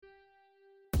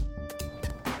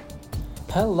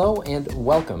Hello and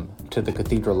welcome to the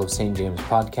Cathedral of St. James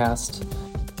podcast.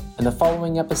 In the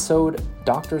following episode,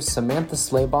 Dr. Samantha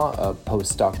Slaybaugh, a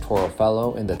postdoctoral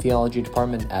fellow in the theology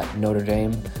department at Notre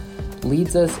Dame,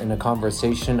 leads us in a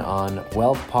conversation on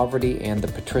wealth, poverty, and the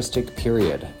patristic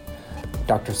period.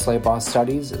 Dr. Slaybaugh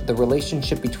studies the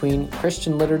relationship between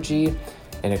Christian liturgy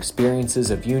and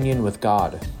experiences of union with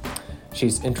God.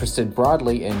 She's interested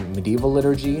broadly in medieval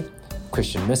liturgy,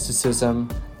 Christian mysticism,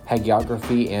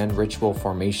 hagiography, and ritual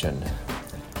formation.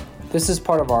 This is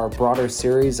part of our broader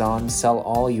series on Sell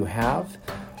All You Have,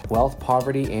 Wealth,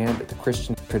 Poverty, and the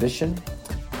Christian Tradition.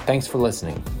 Thanks for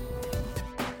listening.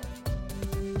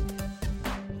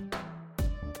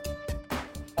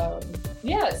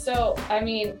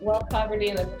 Wealth, poverty,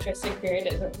 and the patristic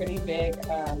period is a pretty big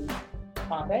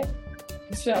topic.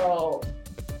 So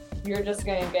you're just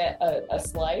going to get a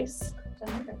slice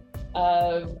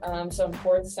of some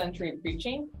 4th century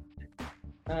preaching.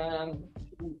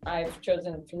 I've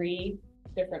chosen 3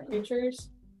 different preachers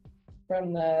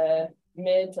from the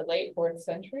mid to late 4th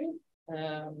century.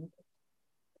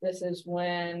 This is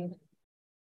when,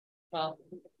 I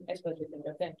suppose we can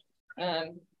go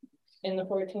in. In the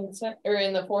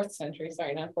 4th century,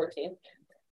 sorry, not 14th.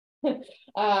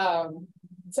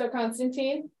 So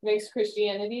Constantine makes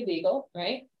Christianity legal,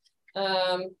 right?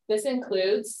 This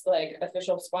includes like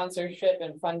official sponsorship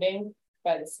and funding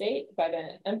by the state, by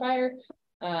the empire,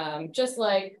 just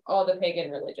like all the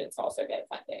pagan religions also get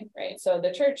funding, right? So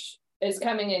the church is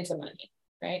coming into money,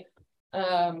 right?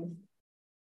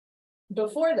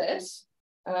 Before this,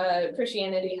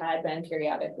 Christianity had been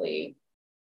periodically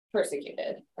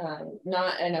persecuted,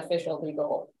 not an official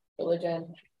legal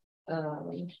religion.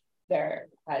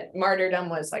 Martyrdom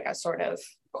was like a sort of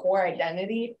core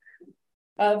identity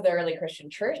of the early Christian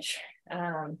church,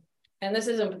 and this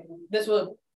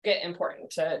will get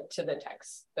important to the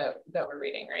text that we're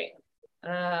reading, right?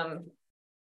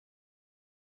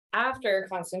 After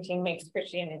Constantine makes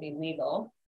Christianity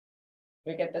legal,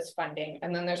 we get this funding,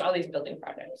 and then there's all these building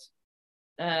projects,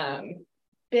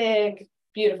 big,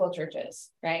 beautiful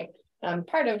churches, right?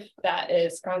 Part of that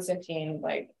is Constantine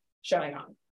like showing off,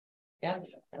 yeah.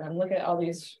 Look at all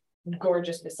these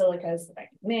gorgeous basilicas that I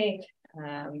can make,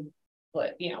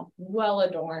 but well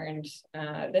adorned.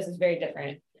 This is very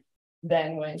different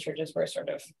than when churches were sort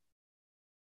of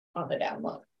on the down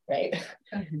low, right?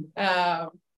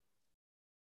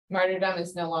 Martyrdom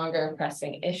is no longer a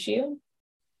pressing issue,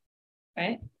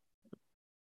 right?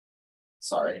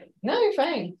 Sorry. No, you're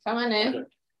fine. Come on in.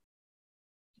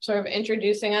 Sort of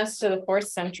introducing us to the 4th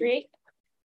century.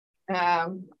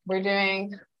 We're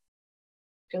doing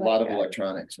a lot of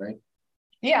electronics, right?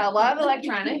 Yeah, a lot of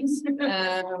electronics.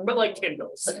 But like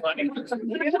Kindles.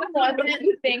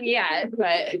 Wasn't thing yet,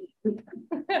 but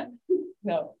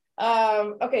no.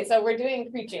 Okay, so we're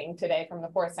doing preaching today from the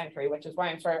 4th century, which is why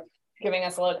I'm sort of giving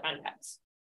us a little context.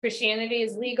 Christianity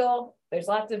is legal. There's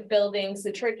lots of buildings.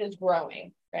 The church is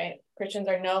growing, right? Christians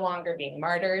are no longer being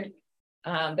martyred.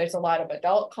 There's a lot of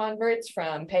adult converts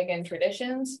from pagan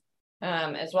traditions,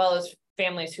 as well as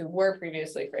families who were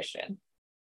previously Christian.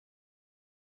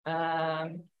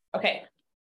 Okay.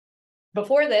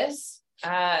 Before this,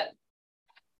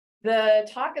 the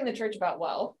talk in the church about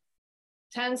wealth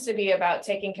tends to be about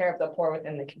taking care of the poor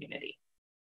within the community,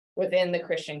 within the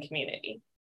Christian community.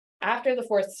 After the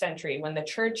 4th century, when the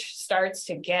church starts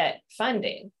to get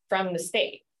funding from the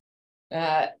state,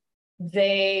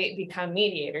 they become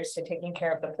mediators to taking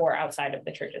care of the poor outside of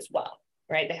the church as well,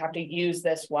 right? They have to use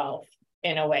this wealth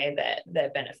in a way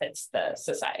that benefits the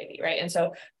society, right? And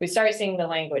so we start seeing the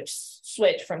language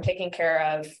switch from taking care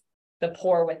of the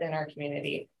poor within our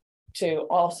community to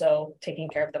also taking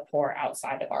care of the poor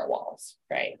outside of our walls,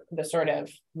 right? The sort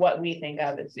of what we think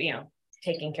of as,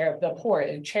 taking care of the poor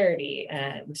and charity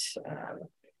and,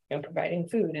 providing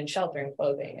food and shelter and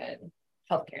clothing and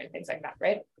healthcare and things like that,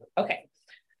 right? Okay.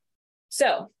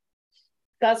 So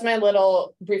that's my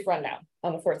little brief rundown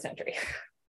on the 4th century.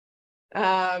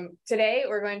 Today,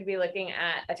 we're going to be looking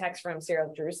at a text from Cyril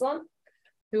of Jerusalem,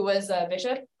 who was a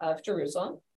bishop of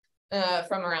Jerusalem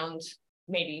from around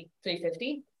maybe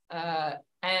 350.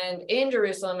 And in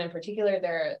Jerusalem in particular,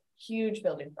 there are huge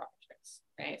building projects,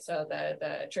 right? So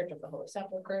the Church of the Holy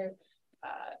Sepulchre,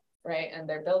 right? And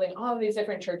they're building all of these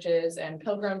different churches, and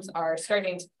pilgrims are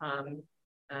starting to come.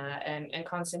 And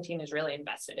Constantine is really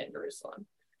invested in Jerusalem.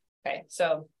 Okay,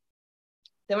 so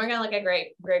then we're going to look at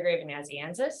Gregory of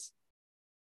Nazianzus.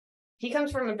 He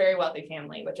comes from a very wealthy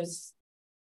family, which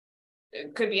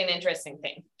could be an interesting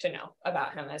thing to know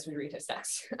about him as we read his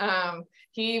text.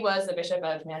 He was the bishop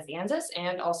of Nazianzus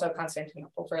and also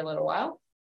Constantinople for a little while.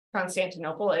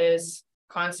 Constantinople is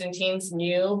Constantine's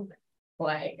new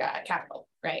capital,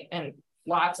 right? And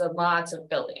lots of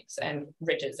buildings and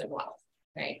riches and wealth,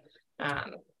 right?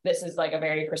 This is like a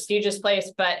very prestigious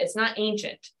place, but it's not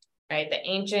ancient, right? The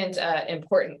ancient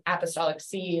important apostolic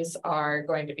sees are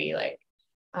going to be like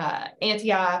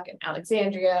Antioch and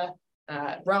Alexandria,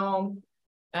 Rome.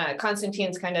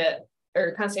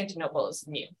 Constantinople is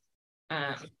new.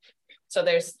 So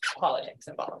there's politics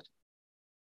involved.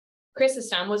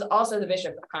 Chrysostom was also the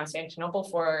bishop of Constantinople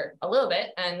for a little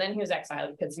bit, and then he was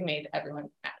exiled because he made everyone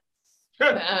mad.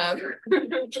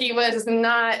 He was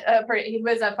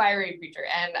a fiery preacher,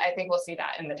 and I think we'll see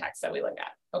that in the text that we look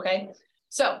at. Okay,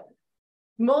 so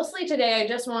mostly today I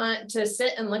just want to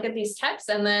sit and look at these texts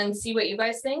and then see what you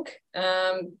guys think.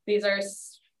 These are,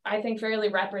 I think, fairly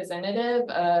representative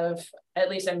of at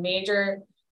least a major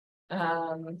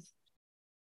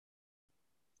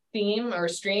theme or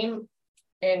stream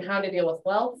in how to deal with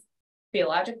wealth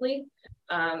theologically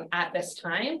at this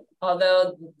time,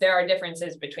 although there are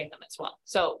differences between them as well.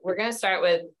 So we're going to start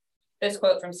with this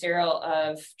quote from Cyril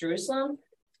of Jerusalem.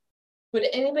 Would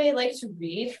anybody like to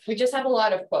read? We just have a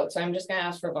lot of quotes, so I'm just going to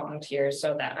ask for volunteers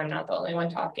so that I'm not the only one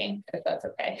talking, if that's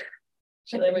okay.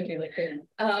 Shirley, would you like to?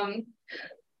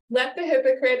 Let the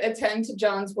hypocrite attend to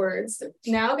John's words.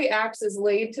 Now the axe is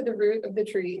laid to the root of the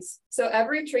trees. So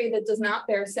every tree that does not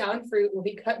bear sound fruit will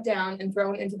be cut down and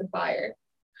thrown into the fire.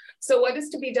 So what is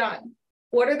to be done?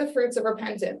 What are the fruits of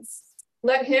repentance?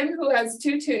 Let him who has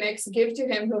 2 tunics give to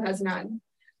him who has none.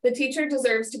 The teacher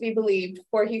deserves to be believed,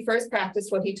 for he first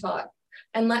practiced what he taught.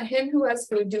 And let him who has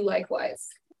food do likewise.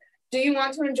 Do you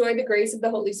want to enjoy the grace of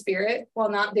the Holy Spirit while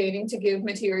not deigning to give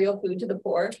material food to the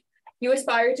poor? You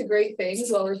aspire to great things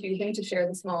while refusing to share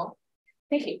the small.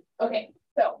 Thank you. Okay,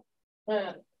 so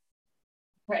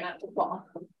try not to fall.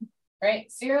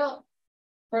 Right, Cyril,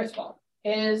 first of all,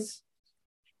 is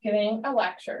giving a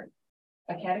lecture,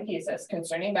 a catechesis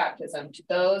concerning baptism to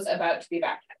those about to be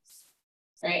baptized.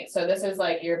 Right, so this is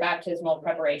like your baptismal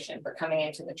preparation for coming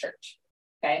into the church.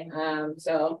 Okay,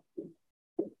 so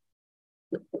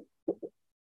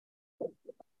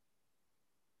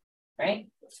right.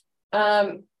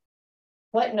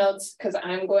 What notes, because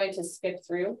I'm going to skip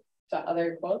through to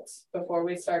other quotes before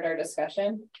we start our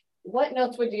discussion. What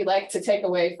notes would you like to take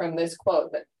away from this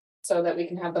quote so that we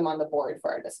can have them on the board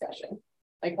for our discussion?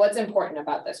 Like, what's important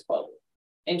about this quote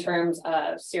in terms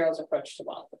of Cyril's approach to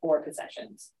wealth or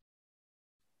possessions?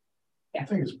 Yeah. I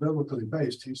think it's biblically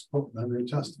based. He's spoken the New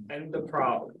Testament. And the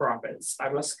prophets. I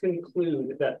must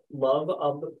conclude that love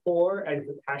of the poor and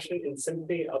compassion and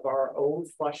sympathy of our own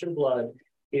flesh and blood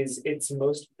is its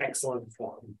most excellent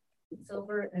form.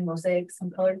 Silver and mosaics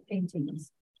and colored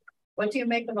paintings. What do you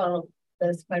make of all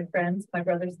this, my friends, my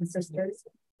brothers and sisters?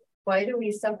 Why do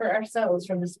we suffer ourselves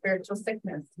from the spiritual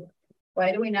sickness?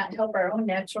 Why do we not help our own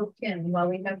natural kin while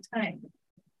we have time?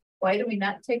 Why do we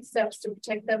not take steps to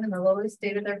protect them in the lowly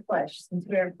state of their flesh, since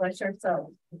we are flesh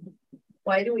ourselves?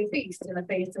 Why do we feast in the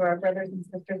face of our brothers and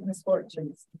sisters'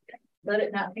 misfortunes? Let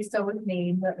it not be so with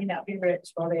me. Let me not be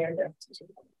rich while they are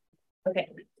destitute.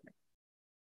 Okay.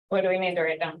 What do we need to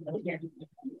write down from here?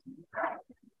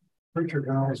 Preacher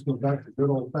can always go back to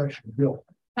good old-fashioned guilt.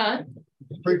 Huh?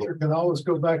 The preacher can always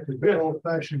go back to good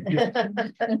old-fashioned gift.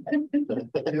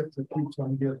 Gift that keeps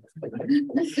on giving.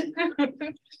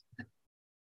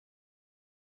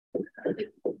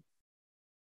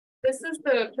 This is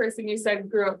the person you said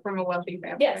grew up from a wealthy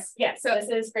family. Yes, yes. So this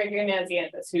is Gregory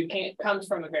Nazianzus, who comes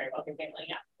from a very wealthy family.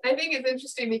 Yeah. I think it's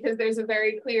interesting because there's a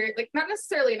very clear, like, not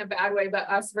necessarily in a bad way, but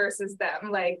us versus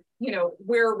them. Like, you know,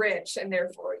 we're rich and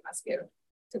therefore we must give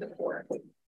to the poor.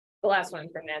 The last one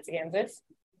from Nazianzus.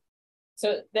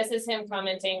 So this is him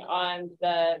commenting on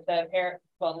the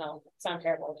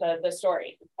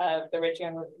story of the rich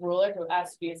young ruler who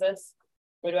asked Jesus,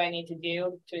 what do I need to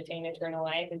do to attain eternal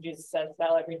life? And Jesus says,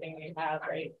 sell everything you have,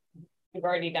 right? You've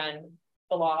already done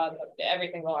the law,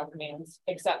 everything the law commands,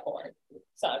 except for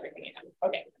sell everything you have.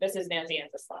 Okay, this is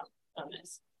Nazianzus' thought on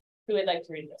this. Who would like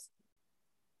to read this?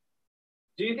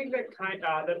 Do you think that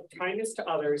kindness to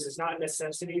others is not a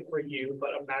necessity for you,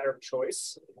 but a matter of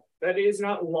choice? That it is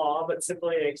not law, but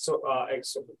simply an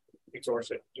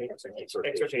exhortation.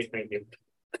 Thank you.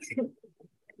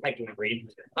 I can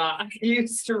read. I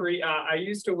used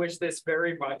to wish this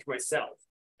very much myself,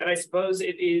 and I suppose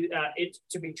it is it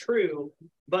to be true.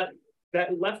 But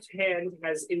that left hand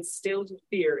has instilled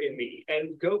fear in me,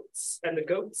 and the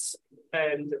goats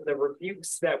and the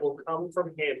rebukes that will come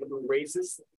from him who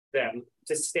raises them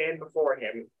to stand before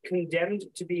him, condemned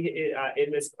to be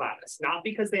in this class, not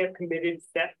because they have committed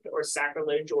theft or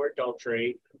sacrilege or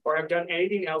adultery or have done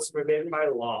anything else forbidden by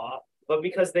law, but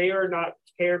because they are not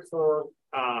cared for.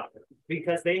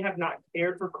 Because they have not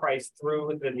cared for Christ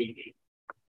through the needy.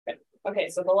 Okay,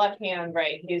 so the left hand,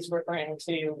 right, he's referring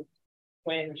to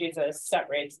when Jesus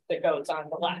separates the goats on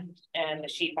the left and the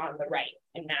sheep on the right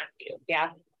in Matthew.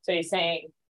 Yeah. So he's saying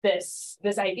this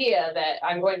idea that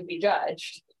I'm going to be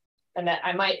judged and that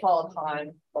I might fall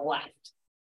upon the left,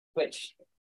 which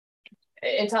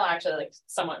until actually like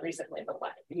somewhat recently, the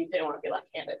left, you didn't want to be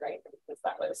left-handed, right? Because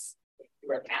that was, you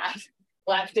were bad.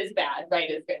 Left is bad,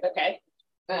 right is good. Okay.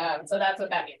 So that's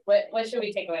what that means. What should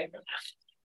we take away from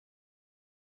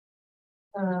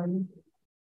that?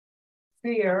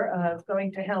 Fear of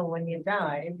going to hell when you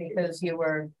die because you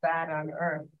were bad on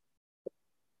earth.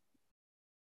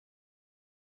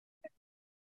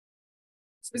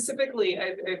 Specifically,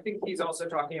 I think he's also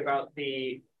talking about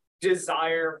the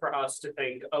desire for us to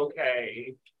think,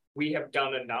 okay, we have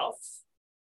done enough,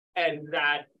 and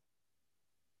that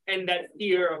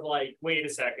fear of like, wait a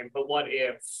second, but what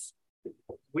if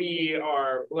we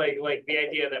are like the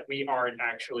idea that we aren't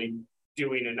actually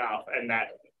doing enough, and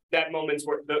that moments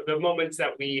where the moments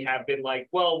that we have been like,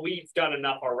 well, we've done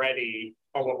enough already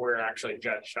are what we're actually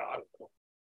judged on.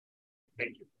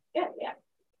 Thank you. Yeah.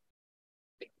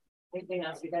 Anything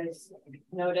else you guys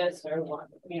notice or want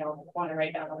to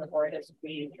write down on the board as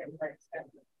we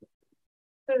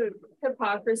The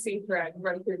hypocrisy thread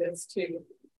run through this too,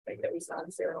 like that we saw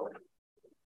in Cyril.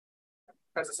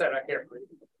 As I said, I can't read.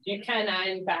 You can,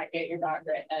 in fact, get your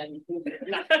doctorate and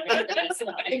not so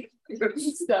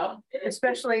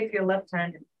Especially if you're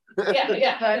left-handed.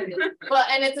 yeah. Well,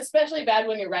 and it's especially bad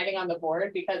when you're writing on the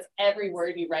board because every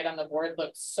word you write on the board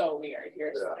looks so weird.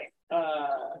 You're just like,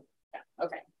 yeah,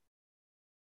 okay.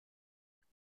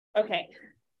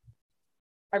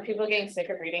 Are people getting sick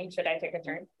of reading? Should I take a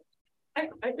turn? I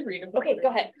can read them. Okay, go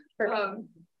ahead.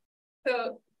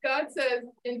 So God says,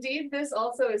 indeed, this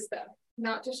also is theft,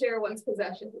 not to share one's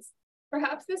possessions.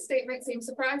 Perhaps this statement seems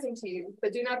surprising to you,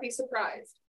 but do not be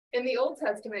surprised. In the Old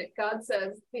Testament, God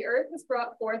says, the earth has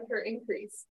brought forth her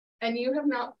increase, and you have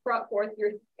not brought forth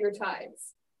your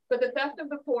tithes. But the theft of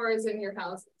the poor is in your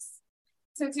houses.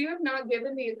 Since you have not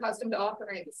given the accustomed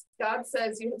offerings, God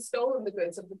says you have stolen the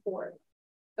goods of the poor.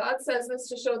 God says this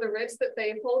to show the rich that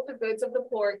they hold the goods of the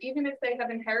poor, even if they have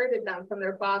inherited them from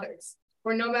their fathers,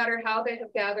 or no matter how they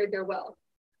have gathered their wealth.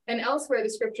 And elsewhere, the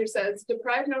scripture says,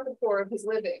 deprive not the poor of his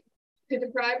living. To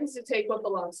deprive is to take what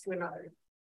belongs to another.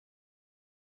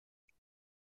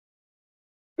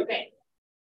 Okay.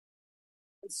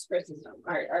 It's Chris's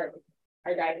our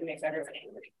guy who makes everyone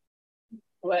angry.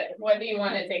 What do you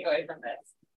want to take away from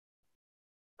this?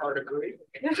 Hard agree.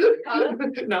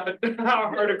 Not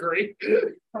hard agree.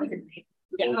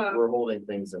 Yeah. We're holding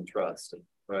things in trust.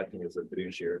 I think it's a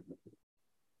fiduciary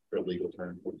for a legal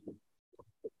term.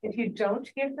 If you don't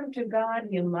give them to God,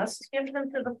 you must give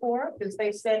them to the poor, because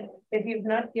they said, if you've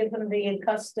not given the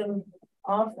accustomed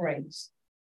offerings,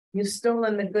 you've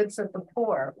stolen the goods of the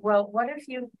poor. Well, what if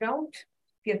you don't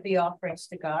give the offerings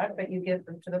to God, but you give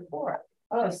them to the poor?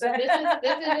 Oh, so this is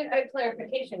a good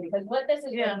clarification, because what this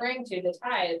is referring to, the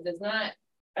tithe, is not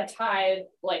a tithe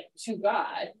like to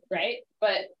God, right?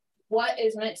 But what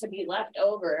is meant to be left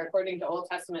over according to Old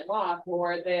Testament law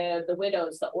for the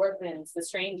widows, the orphans, the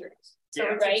strangers. So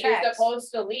right, you're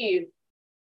supposed to leave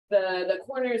the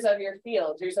corners of your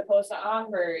fields. You're supposed to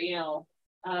offer,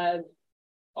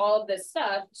 all of this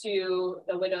stuff to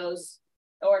the widows,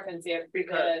 the orphans,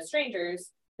 the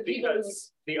strangers.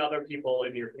 Because the other people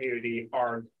in your community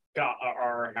are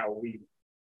how we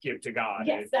give to God.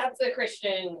 Yes, that's a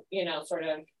Christian, sort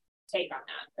of take on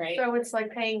that, right? So it's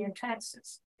like paying your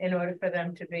taxes in order for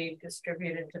them to be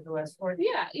distributed to the less fortunate.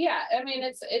 Yeah. I mean,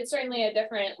 it's certainly a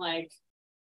different,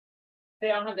 they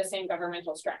don't have the same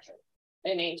governmental structure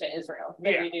in ancient Israel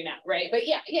that we do now, right? But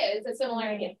yeah, it's a similar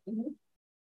idea. Mm-hmm.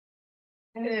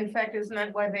 And in fact, isn't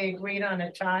that why they agreed on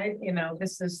a tithe?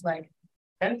 This is like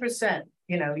 10%.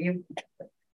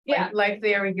 Like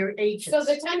they're your agents. So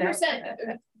the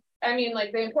 10%, I mean,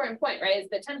 the important point, right, is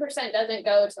the 10% doesn't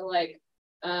go to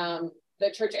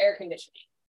the church air conditioning,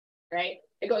 right?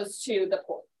 It goes to the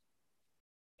poor.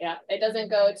 Yeah, it doesn't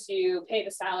go to pay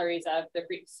the salaries of the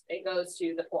priests. It goes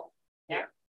to the poor. Yeah.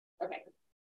 Okay.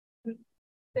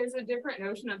 There's a different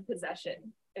notion of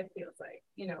possession, it feels like,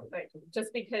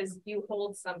 just because you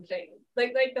hold something,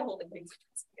 like the holding things,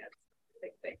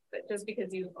 but just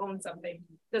because you own something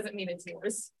doesn't mean it's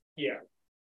yours. Yeah.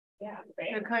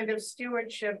 Right. A kind of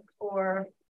stewardship for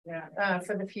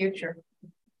the future.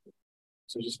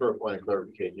 So just for a point of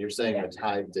clarification, you're saying the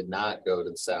tithe did not go to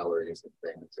the salaries and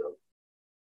things. So.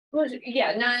 Well,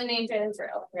 not in ancient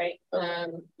Israel, right?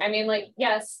 Okay. I mean,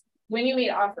 yes, when you made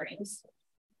offerings,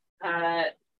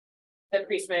 the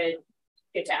priest would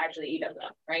get to actually eat of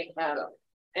them, right?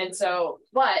 And so,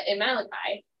 but in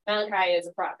Malachi, Malachi is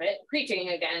a prophet preaching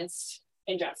against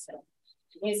injustice.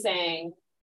 He's saying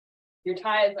your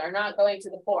tithes are not going to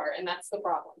the poor, and that's the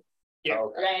problem. Yeah.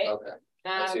 Okay, Right? okay.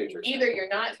 I see what you're saying. Either you're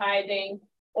not tithing,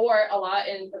 or a lot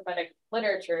in prophetic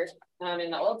literature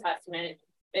in the Old Testament,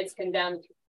 it's condemned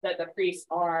that the priests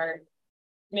are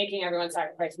making everyone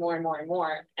sacrifice more and more and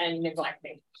more and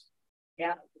neglecting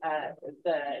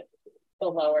the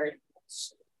lower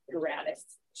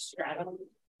stratum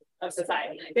of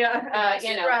society. Yeah.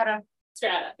 Strata.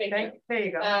 There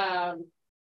you go.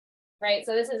 Right.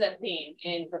 So this is a theme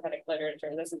in prophetic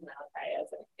literature. This is Malachi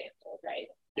as an example, right?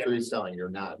 So he's telling you're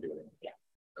not doing it. Yeah.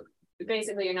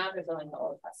 Basically, you're not fulfilling the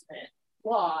Old Testament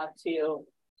law to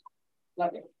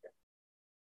love your neighbor.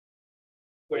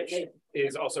 Which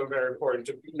is also very important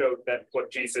to note that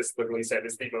what Jesus literally said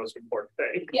is the most important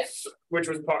thing. Yes. Which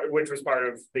was part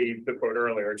of the quote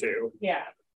earlier too. Yeah.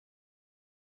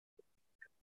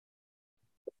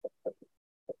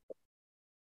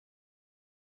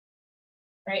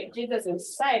 Right. Jesus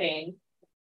is citing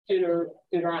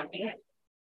Deuteronomy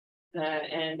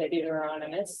and the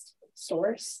Deuteronomist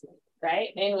source, right?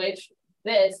 In which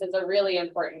this is a really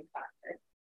important factor.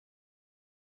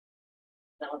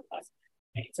 No,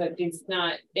 right? So he's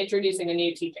not introducing a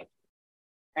new teaching,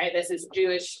 right? This is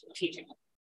Jewish teaching.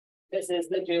 This is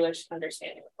the Jewish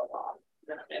understanding of the law.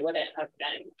 It wouldn't have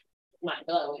been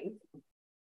mind-blowing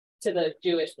to the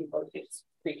Jewish people who's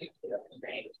preaching to them,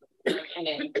 right? And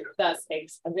it thus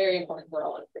takes a very important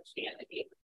role in Christianity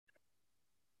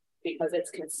because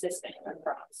it's consistent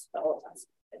across the Old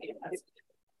Testament and New Testament.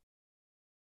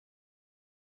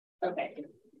 Okay.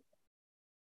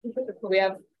 We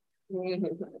have,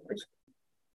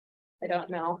 I don't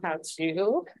know how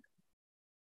to.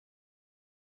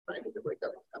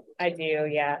 I do,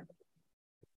 yeah.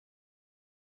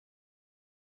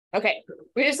 Okay,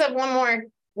 we just have one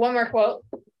more quote,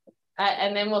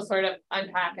 and then we'll sort of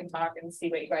unpack and talk and see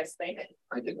what you guys think.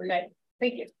 I think Okay,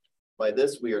 thank you. by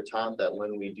this we are taught that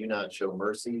when we do not show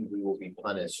mercy, we will be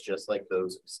punished just like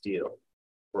those who steal.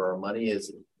 For our money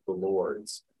is the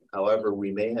Lord's. However,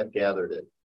 we may have gathered it.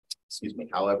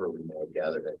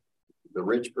 The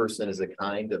rich person is a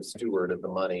kind of steward of the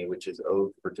money which is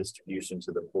owed for distribution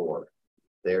to the poor.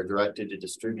 They are directed to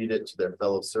distribute it to their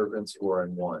fellow servants who are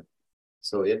in want.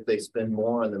 So if they spend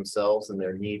more on themselves than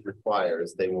their need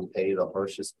requires, they will pay the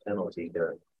harshest penalty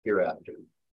hereafter.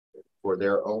 For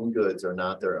their own goods are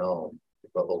not their own,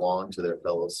 but belong to their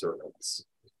fellow servants.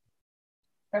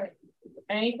 Okay.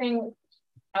 Anything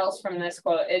else from this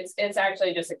quote? It's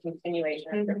actually just a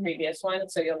continuation of the previous one,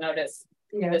 so you'll notice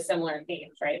the similar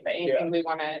themes, right? But anything we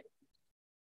want to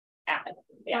add?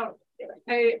 Yeah.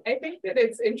 I think that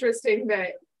it's interesting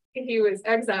that he was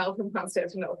exiled from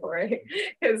Constantinople, right?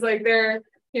 Because like they're,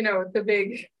 the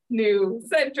big new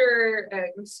center,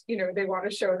 and they want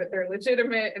to show that they're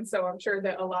legitimate, and so I'm sure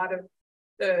that a lot of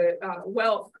the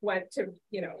wealth went to,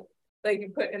 like you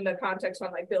put in the context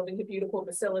on like building the beautiful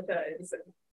basilicas and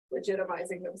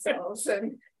legitimizing themselves,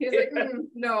 and he's like,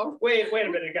 no. Wait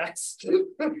a minute, guys.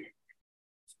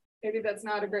 Maybe that's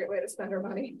not a great way to spend our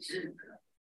money.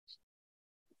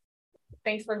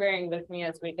 Thanks for bearing with me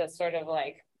as we just sort of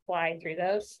like fly through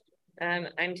those.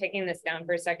 I'm taking this down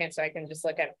for a second so I can just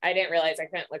look at, I didn't realize I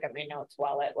couldn't look at my notes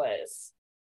while it was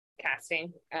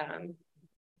casting.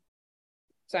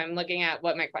 So I'm looking at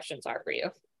what my questions are for you.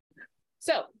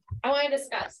 So I want to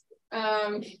discuss.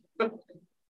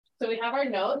 So we have our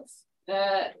notes,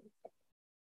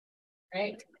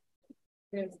 right?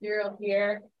 There's zero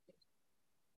here.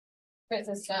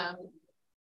 System.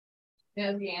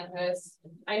 There's the answers.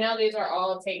 I know these are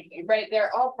all taken, right?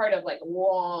 They're all part of like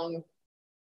long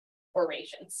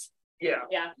orations. Yeah.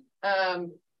 Yeah.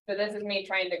 So this is me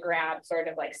trying to grab sort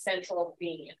of like central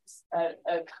themes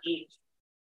of each.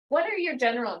 What are your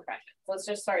general impressions? Let's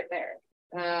just start there.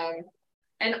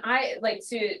 And I like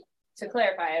to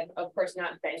clarify, I've of course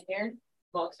not been here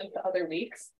most of the other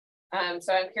weeks.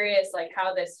 So I'm curious like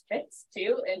how this fits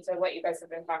too into what you guys have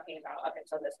been talking about up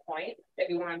until this point, if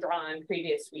you want to draw on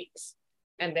previous weeks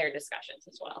and their discussions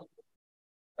as well.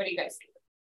 What do you guys think?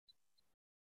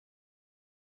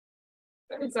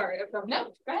 I'm sorry.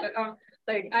 No, go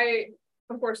ahead.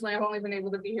 Unfortunately, I've only been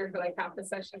able to be here for like half the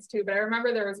sessions too, but I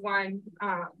remember there was one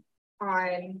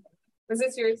on, was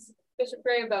this yours, Bishop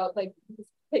Gray, about like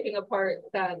picking apart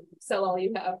that sell all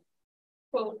you have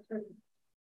quote.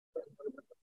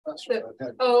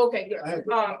 Oh, okay. Yeah.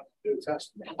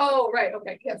 Oh, right.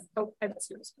 Okay. Yes. Oh, that's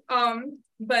yours.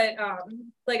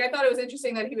 Like I thought it was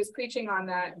interesting that he was preaching on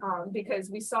that because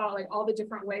we saw like all the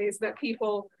different ways that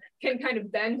people can kind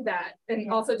of bend that,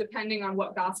 and also depending on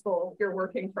what gospel you're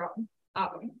working from.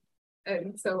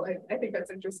 And so I think that's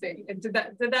interesting. And did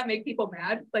that make people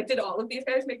mad? Like, did all of these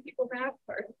guys make people mad?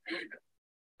 Or...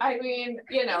 I mean,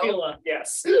 you know,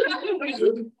 yes. in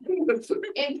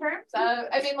terms of,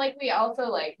 I mean, like, we also,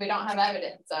 like, we don't have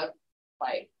evidence of,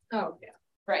 like, oh yeah,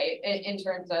 right, in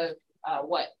terms of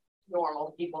what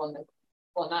normal people in the,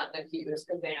 well, not in the pews,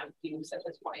 because they have pews at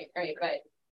this point, right, but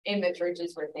in the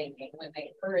churches were thinking when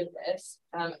they heard this.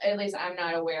 At least I'm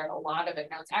not aware of a lot of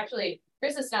accounts. Actually,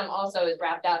 Chrysostom also is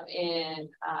wrapped up in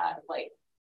like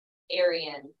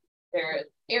Arian. They're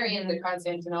Arians in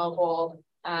Constantinople.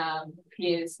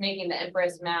 He is making the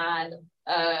empress mad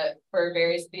for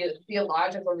various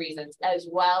theological reasons, as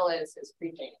well as his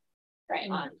preaching, right,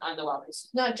 on the wellness.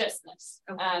 Not just this.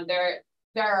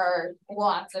 There are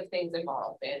lots of things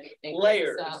involved in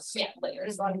layers. Yeah,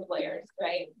 layers, lots of layers,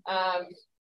 right?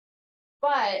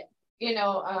 But you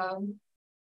know,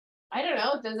 I don't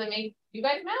know. Does it make you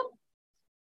guys mad?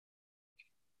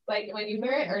 Like when you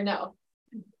hear it, or no?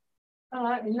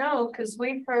 No, because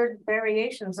we've heard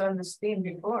variations on this theme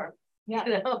before. Yeah.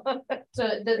 You know? So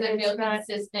does it feel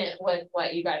consistent with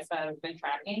what you guys have been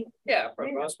tracking? Yeah, for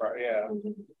the most part, yeah.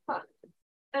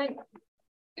 and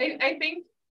I think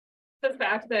the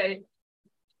fact that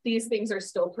these things are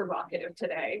still provocative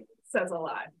today says a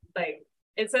lot. Like,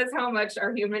 it says how much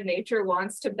our human nature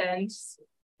wants to bend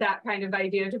that kind of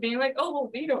idea to being like, oh, well,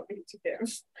 we don't need to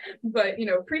give. But, you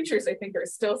know, preachers, I think, are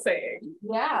still saying,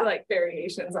 like,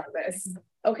 variations on this.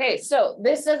 Okay, so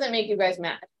this doesn't make you guys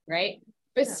mad, right?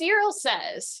 But Cyril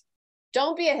says,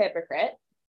 don't be a hypocrite.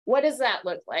 What does that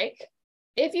look like?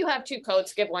 If you have 2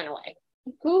 coats, give one away.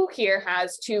 Who here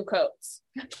has 2 coats?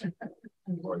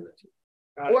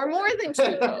 Or more than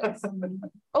 2 coats?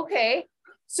 Okay,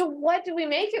 so what do we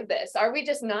make of this? Are we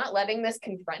just not letting this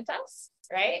confront us,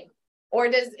 right? Or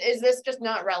is this just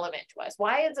not relevant to us?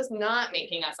 Why is this not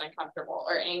making us uncomfortable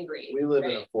or angry? We live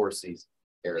in a 4-season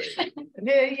area.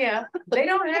 Yeah, they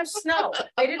don't have snow.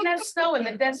 They didn't have snow in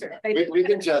the desert. We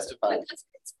can justify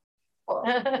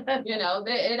it. You know,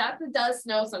 it actually does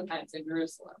snow sometimes in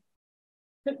Jerusalem.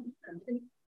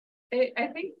 I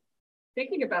think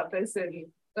thinking about this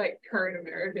in like current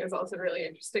America is also really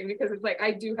interesting, because it's like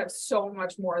I do have so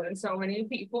much more than so many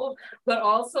people, but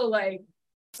also like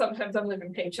sometimes I'm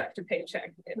living paycheck to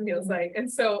paycheck, it feels like.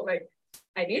 And so like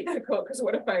I need that coat, because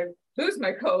what if I lose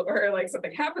my coat or like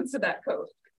something happens to that coat?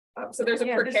 So there's a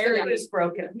precarity. Is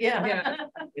broken. Yeah.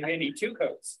 You may need 2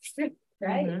 coats.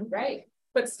 Right, right.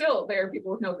 But still, there are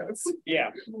people with no coats.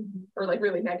 Yeah. Or like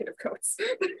really negative coats.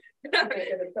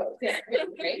 Negative coats. Yeah,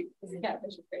 great. Yeah,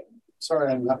 great.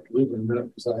 Sorry, I'm not leaving a minute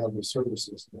because I have the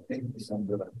services. I think I'm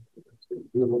gonna do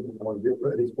a little bit more, get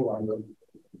ready for them.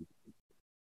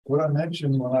 What I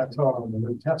mentioned when I taught on the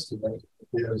New Testament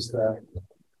is that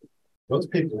those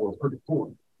people were pretty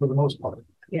poor for the most part.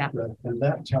 Yeah. But in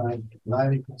that time,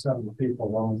 90% of the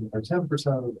people owned, or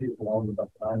 10% of the people owned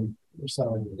about 90%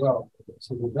 of the wealth.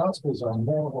 So the Gospels are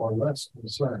more or less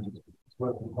concerned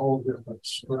with a whole different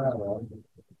strata.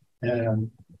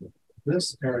 And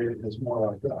this area is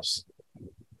more like us.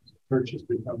 Churches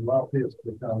become wealthy, it's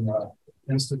become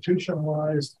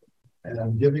institutionalized,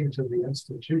 and giving to the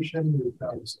institution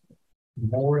becomes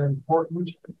more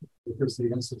important because the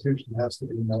institution has to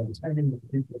be maintaining the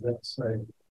people that say,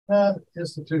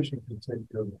 institution can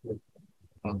take care of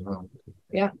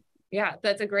it. Yeah,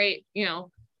 that's a great, you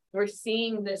know, we're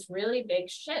seeing this really big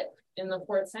shift in the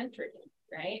 4th century,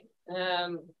 right?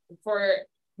 For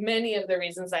many of the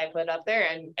reasons I put up there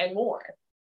and more,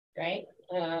 right?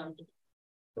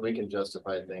 We can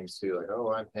justify things too, like,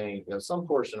 oh, I'm paying, some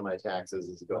portion of my taxes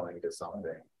is going to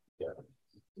something. Yeah.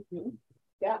 Mm-hmm.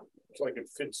 Yeah. It's like it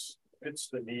fits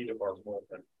the need of our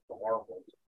movement,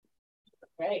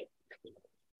 Right.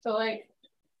 So like,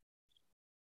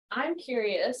 I'm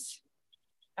curious,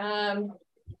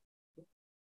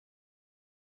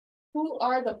 who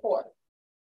are the poor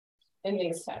in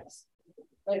these texts?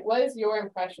 Like, what is your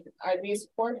impression? Are these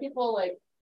poor people like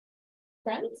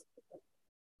friends?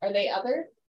 Are they other,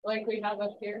 like we have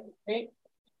up here, right?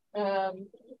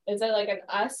 Is it like an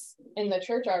us in the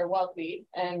church are wealthy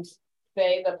and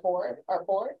they, the poor, are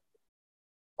poor?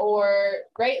 Or,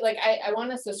 right, like I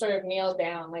want us to sort of nail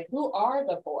down, like, who are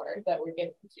the poor that we're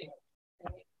giving to?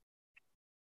 Right?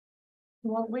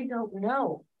 Well, we don't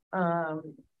know.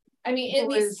 I mean, in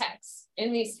these texts,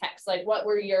 like, what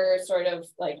were your sort of,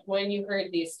 like, when you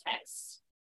heard these texts?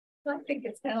 I think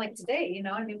it's kind of like today, you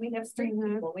know, I mean, we have street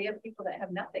people, we have people that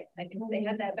have nothing. I think they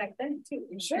had that back then too.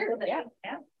 Sure, that have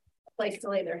a place to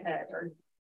lay their head, or,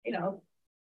 you know,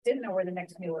 didn't know where the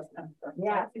next meal was coming from.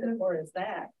 Yeah. The poor is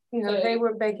that. You know, they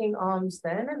were making alms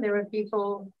then, and there were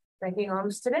people making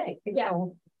alms today. Yeah.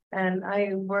 So And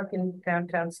I work in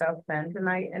downtown South Bend, and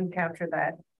I encounter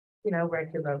that,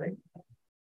 regularly.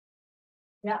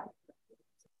 Yeah.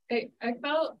 I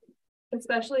felt,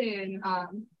 especially in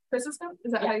Chrysostom,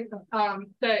 is that how you felt?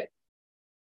 That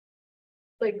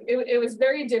like it was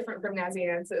very different from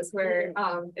Nazianzus, where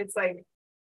it's like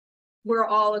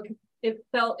it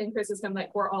felt in Chrysostom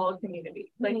like we're all a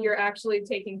community. Like you're actually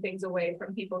taking things away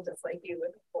from people just like you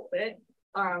in the pulpit.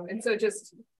 And so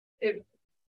just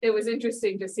it was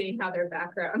interesting to see how their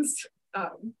backgrounds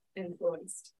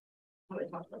influenced what we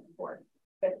talked about before.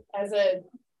 But as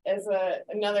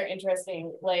another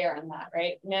interesting layer on that,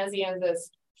 right? Nazianzus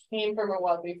came from a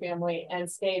wealthy family and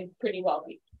stayed pretty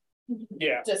wealthy.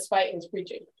 Yeah. Despite his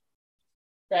preaching.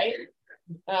 Right?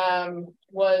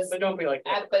 Was but don't be like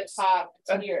at the top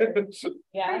tier.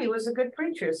 Yeah. He was a good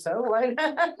preacher, so why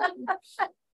not?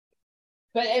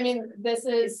 But I mean, this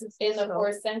is in the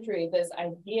 4th century, this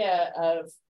idea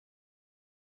of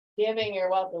giving your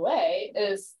wealth away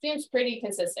seems pretty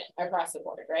consistent across the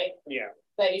board, right? Yeah.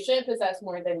 That you shouldn't possess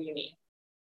more than you need.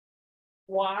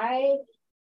 Why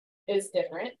is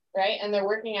different, right? And they're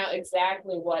working out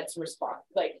exactly what's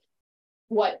like,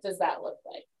 what does that look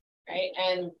like, right?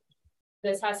 And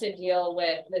this has to deal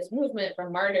with this movement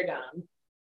from martyrdom,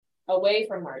 away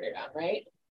from martyrdom, right?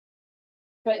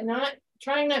 But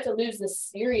trying not to lose the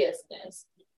seriousness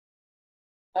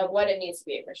of what it means to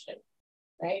be a Christian,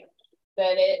 right?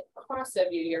 That it costs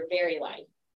of you your very life.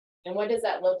 And what does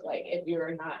that look like if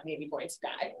you're not maybe going to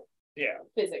die? Yeah.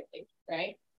 Physically,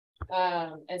 right?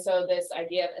 And so this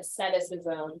idea of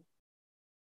asceticism,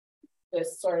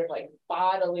 this sort of like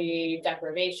bodily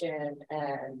deprivation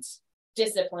and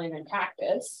discipline and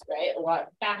practice, right? A lot of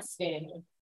fasting.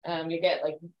 You get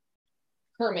like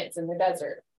hermits in the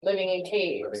desert, living in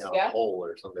caves. Living on a pole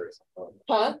or something.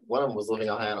 Huh? One of them was living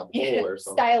on a pole or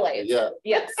something. Stylites. Yeah.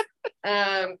 Yes.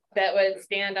 That would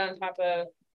stand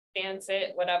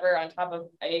sit, whatever, on top of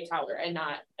a tower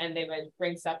and they would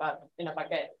bring stuff up in a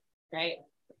bucket, right?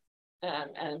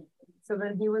 And so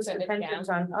then he was dependent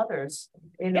on others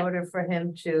in order for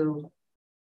him to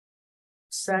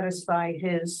satisfy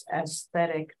his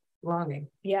aesthetic longing.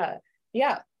 Yeah.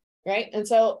 Right. And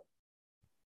so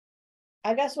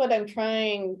I guess what I'm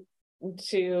trying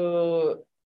to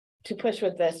push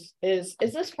with this is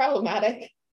this problematic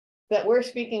that we're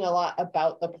speaking a lot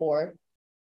about the poor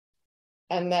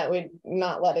and that we're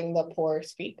not letting the poor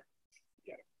speak?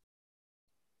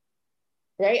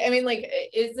 Right? I mean, like,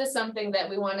 is this something that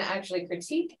we want to actually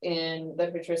critique in the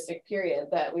patristic period,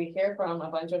 that we hear from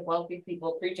a bunch of wealthy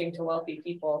people preaching to wealthy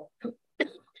people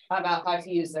about how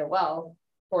to use their wealth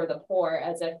for the poor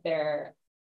as if they're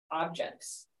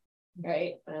objects,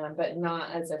 right? But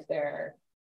not as if they're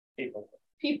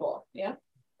people. Yeah.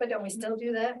 But don't we still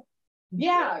do that?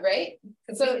 Yeah, right.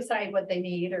 So we decide what they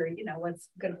need or what's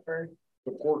good for.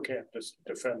 The poor can't just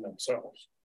defend themselves.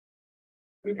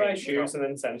 We buy shoes and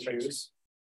then send shoes.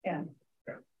 Yeah.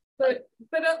 But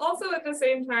also at the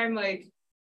same time, like,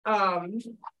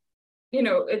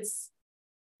 it's,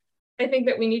 I think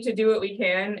that we need to do what we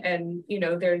can, and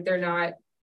they're not,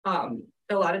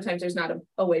 a lot of times there's not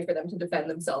a way for them to defend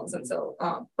themselves, and so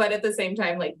but at the same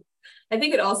time, like, I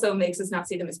think it also makes us not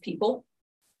see them as people.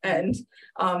 And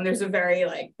there's a very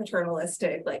like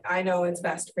paternalistic, like, I know it's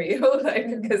best for you, like,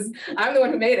 because I'm the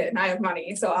one who made it and I have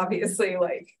money, so obviously,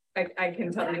 like, I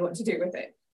can tell you what to do with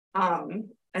it,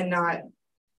 and not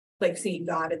like seeing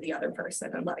God in the other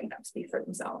person and letting them speak for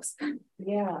themselves.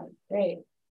 Yeah, right.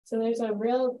 So there's a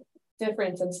real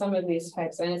difference in some of these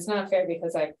texts, and it's not fair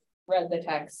because I've read the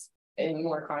text in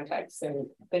more context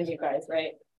than you guys,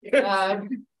 right?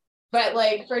 But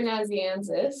like for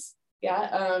Nazianzus,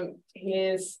 he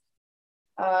is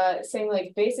saying,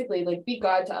 like, basically, like, be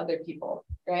God to other people,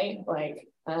 right? Like,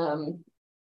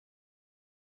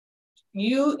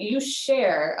 you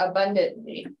share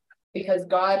abundantly because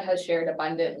God has shared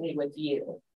abundantly with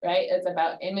you, right? It's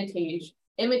about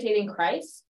imitating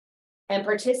Christ and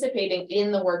participating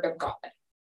in the work of God.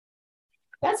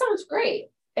 That sounds great,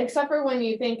 except for when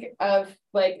you think of,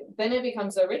 like, then it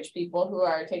becomes the rich people who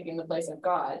are taking the place of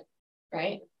God,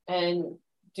 right? And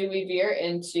do we veer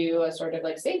into a sort of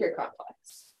like savior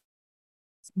complex,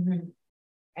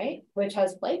 right? Which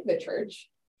has plagued the church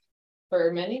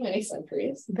for many, many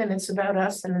centuries. Then it's about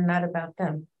us and not about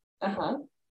them.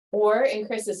 Or in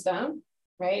Chrysostom,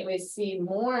 right? We see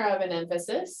more of an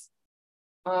emphasis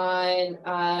on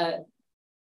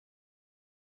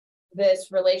this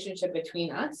relationship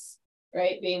between us,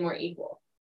 right? Being more equal,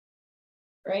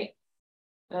 right?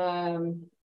 That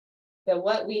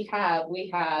what we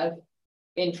have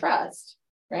in trust,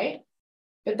 right?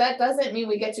 But that doesn't mean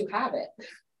we get to have it.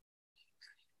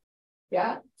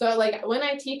 Yeah. So like when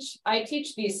I teach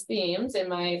these themes in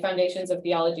my Foundations of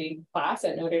Theology class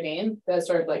at Notre Dame, the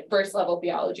sort of like first level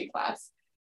theology class,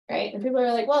 right? And people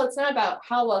are like, well, it's not about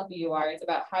how wealthy you are, it's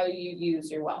about how you use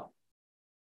your wealth.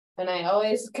 And I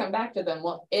always come back to them,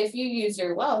 well, if you use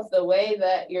your wealth the way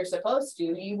that you're supposed to,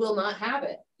 you will not have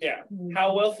it. Yeah.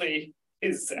 How wealthy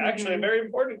is actually a very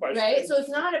important question. Right. So it's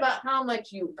not about how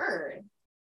much you earn.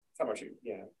 It's how much you,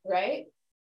 yeah. Right.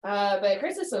 But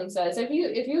Chrysostom says if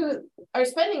you are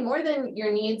spending more than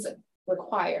your needs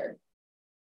require,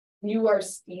 you are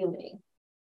stealing.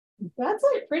 That's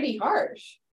like pretty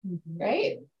harsh,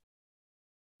 right?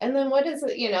 And then what is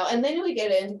it, and then we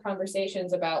get into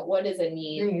conversations about what is a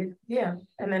need. Yeah.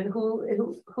 And then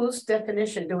whose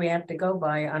definition do we have to go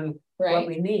by on what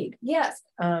we need? Yes.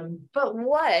 But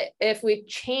what if we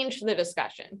change the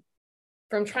discussion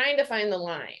from trying to find the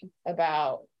line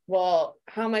about, well,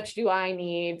 how much do I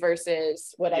need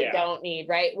versus what I don't need,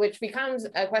 right? Which becomes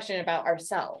a question about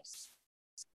ourselves.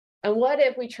 And what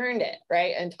if we turned it,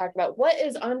 right? And talked about what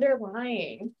is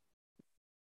underlying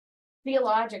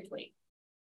theologically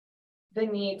the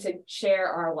need to share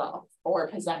our wealth or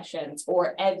possessions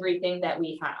or everything that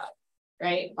we have,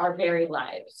 right? Our very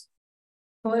lives.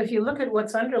 Well, if you look at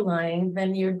what's underlying,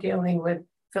 then you're dealing with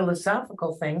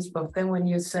philosophical things. But then when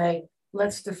you say,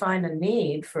 let's define a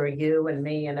need for you and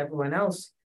me and everyone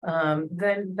else,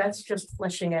 then that's just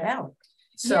fleshing it out.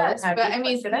 So yes, but I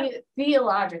mean,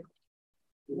 theologically,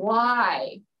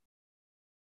 why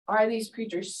are these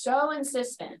preachers so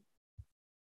insistent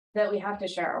that we have to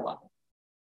share our wealth?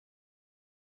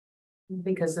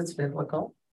 Because it's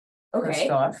biblical. Okay. First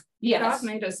off. Yes. God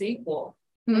made us equal.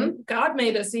 God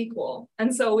made us equal.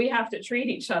 And so we have to treat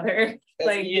each other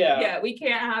like, we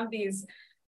can't have these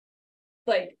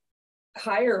like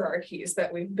hierarchies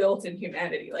that we've built in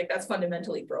humanity. Like that's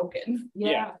fundamentally broken.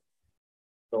 Yeah.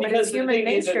 Because Because human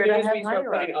nature to have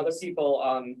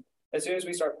as soon as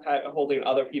we start holding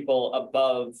other people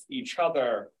above each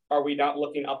other, are we not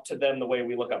looking up to them the way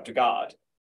we look up to God?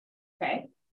 Okay.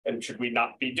 And should we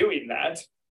not be doing that?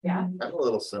 Yeah. I'm a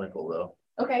little cynical though.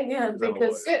 Okay. Yeah,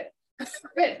 because good.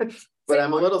 Good. But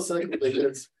I'm a little cynical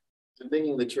because I'm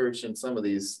thinking the church in some of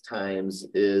these times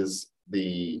is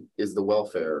the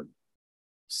welfare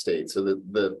state. So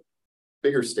the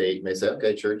bigger state may say,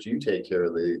 okay, church, you take care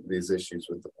of these issues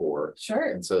with the poor.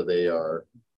 Sure. And so they are,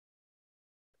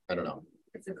 I don't know.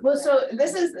 Well, so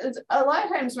this is a lot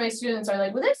of times my students are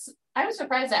like, well, I'm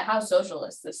surprised at how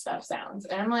socialist this stuff sounds.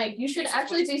 And I'm like, you should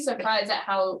actually be surprised at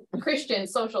how Christian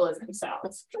socialism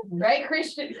sounds, right?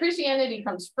 Christianity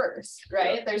comes first,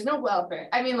 right? Yeah. There's no welfare.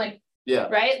 I mean, like,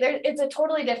 right? It's a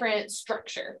totally different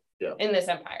structure in this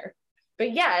empire.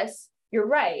 But yes, you're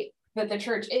right that the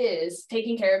church is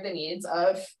taking care of the needs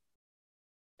of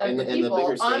the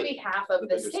people on behalf of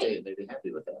the state. They'd be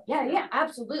happy with that. Yeah,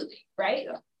 absolutely, right?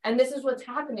 Yeah. And this is what's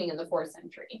happening in the 4th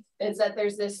century, is that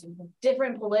there's this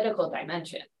different political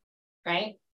dimension,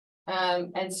 right?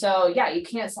 And so, you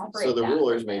can't separate. So the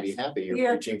rulers may be happy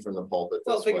you're preaching from the pulpit.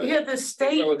 Well, the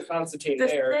state,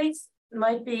 states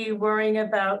might be worrying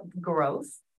about growth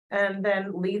and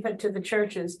then leave it to the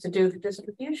churches to do the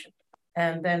distribution.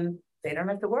 And then they don't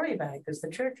have to worry about it because the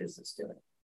churches is doing it.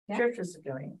 Yeah. Churches are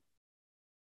doing it.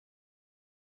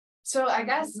 So I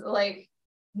guess like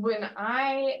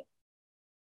my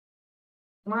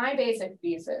basic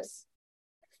thesis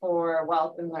for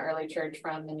wealth in the early church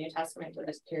from the New Testament to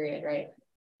this period, right,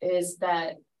 is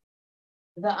that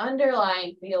the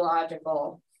underlying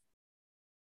theological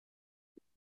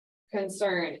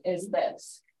concern is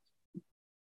this.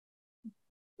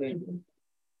 You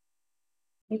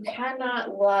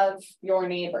cannot love your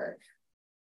neighbor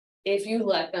if you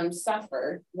let them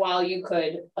suffer while you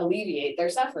could alleviate their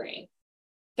suffering.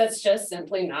 That's just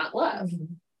simply not love,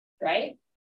 right?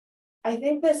 I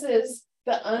think this is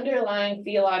the underlying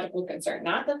theological concern,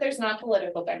 not that there's not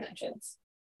political dimensions,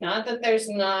 not that there's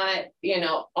not,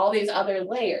 all these other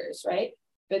layers, right?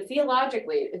 But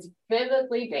theologically, it's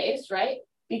biblically based, right?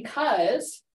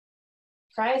 Because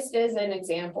Christ is an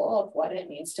example of what it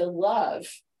means to love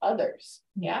others.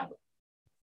 Yeah.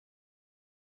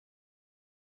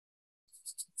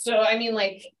 So, I mean,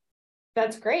 like,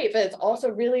 that's great, but it's also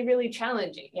really, really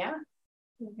challenging. Yeah.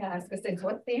 Yeah, I was gonna say,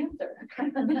 what's the answer?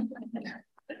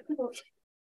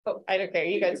 Oh, I don't care.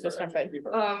 You guys just jump in.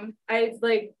 I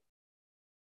like,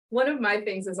 one of my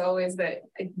things is always that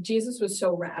Jesus was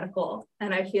so radical,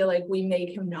 and I feel like we make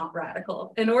him not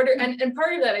radical in order. And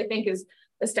part of that, I think, is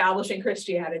establishing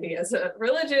Christianity as a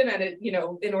religion, and it,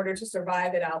 in order to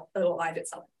survive, it aligned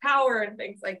itself with power and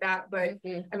things like that. But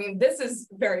I mean, this is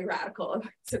very radical.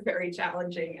 It's very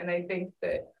challenging, and I think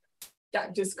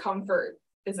that discomfort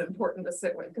is important to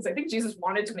sit with, because I think Jesus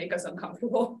wanted to make us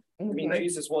uncomfortable. I mean,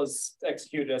 Jesus was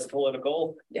executed as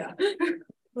political. Yeah.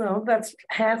 Well, that's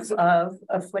half of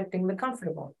afflicting the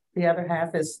comfortable. The other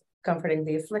half is comforting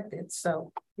the afflicted.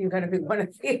 So you're going to be one or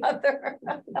the other.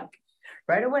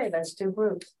 Right away, that's two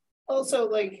groups. Also,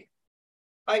 like,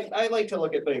 I like to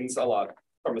look at things a lot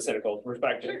from a cynical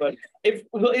perspective, but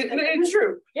it's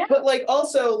true. Yeah. But like,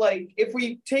 also, like, if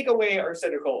we take away our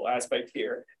cynical aspect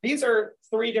here, these are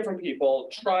three different people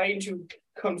trying to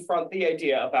confront the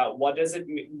idea about what does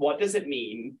it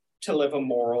mean to live a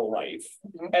moral life.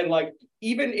 And like,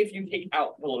 even if you take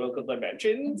out political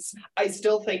dimensions, I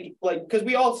still think, like, because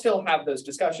we all still have those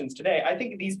discussions today, I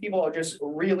think these people are just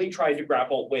really trying to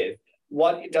grapple with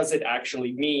what does it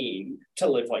actually mean to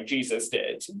live like Jesus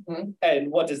did? And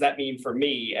what does that mean for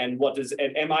me? And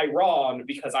am I wrong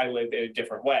because I live in a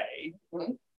different way?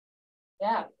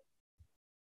 Yeah.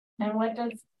 And what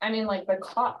does, I mean, like the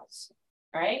cost,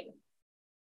 right?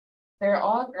 They're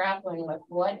all grappling with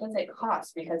what does it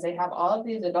cost, because they have all of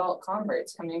these adult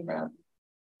converts coming from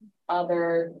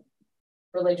other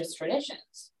religious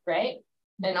traditions, right?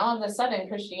 And all of a sudden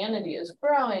Christianity is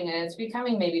growing and it's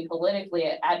becoming maybe politically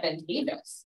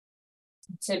advantageous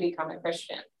to become a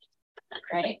Christian,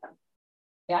 right?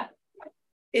 Yeah.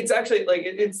 It's actually like,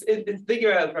 it's thinking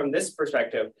about it from this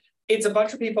perspective, it's a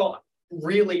bunch of people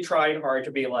really trying hard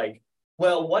to be like,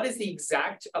 well, what is the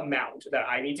exact amount that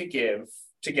I need to give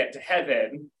to get to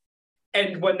heaven?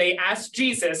 And when they ask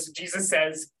Jesus, Jesus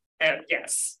says,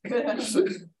 yes.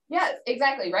 Yes,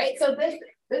 exactly, right? So this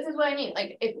is what I mean.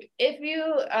 Like, if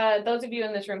you, those of you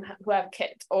in this room who have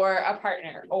kids or a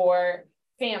partner or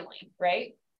family,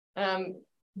 right,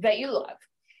 that you love,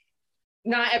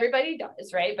 not everybody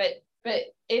does, right? But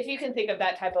if you can think of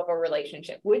that type of a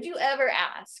relationship, would you ever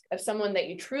ask of someone that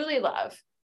you truly love,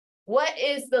 what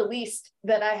is the least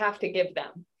that I have to give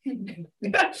them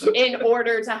in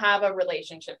order to have a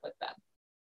relationship with them?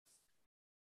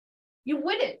 You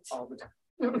wouldn't. All the time.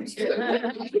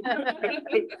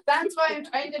 That's why I'm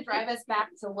trying to drive us back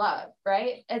to love,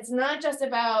 right? It's not just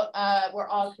about we're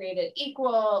all created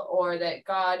equal, or that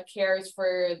God cares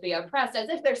for the oppressed as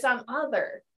if there's some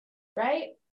other, right?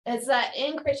 It's that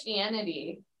in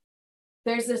Christianity,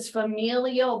 there's this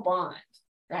familial bond,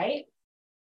 right?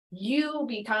 You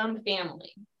become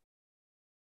family.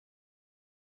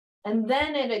 And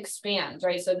then it expands,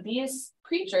 right? So these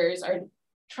preachers are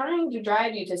trying to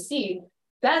drive you to see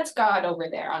that's God over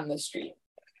there on the street,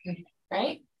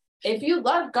 right? If you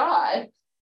love God,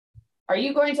 are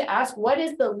you going to ask, what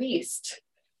is the least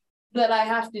that I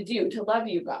have to do to love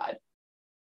you, God?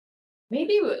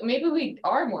 Maybe we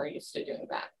are more used to doing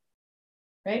that,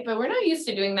 right? But we're not used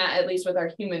to doing that, at least with our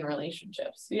human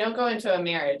relationships. You don't go into a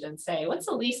marriage and say, what's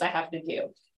the least I have to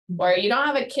do? Or you don't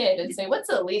have a kid and say, what's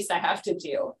the least I have to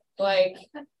do? Like,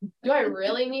 do I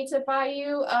really need to buy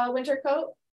you a winter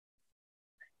coat?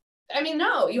 I mean,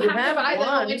 no, you have to buy them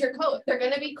a winter coat. They're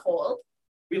going to be cold.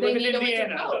 We they live need in a winter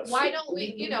Indiana. coat. Why don't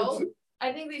we, you know,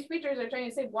 I think these preachers are trying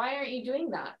to say, why aren't you doing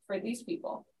that for these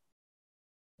people?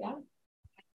 Yeah.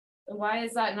 Why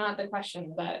is that not the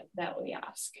question that we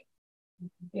ask?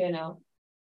 You know?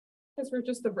 Because we're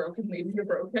just the broken leading the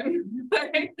broken.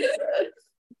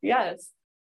 Yes.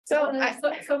 So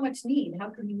there's so much need. How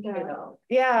can you get it all?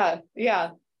 Yeah.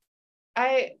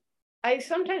 I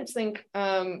sometimes think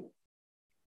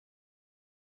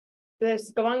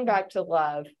this going back to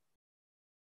love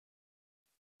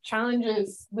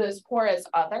challenges this poor as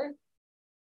other,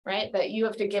 right? That you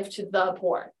have to give to the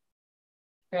poor,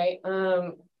 right?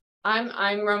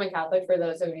 I'm Roman Catholic, for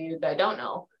those of you that don't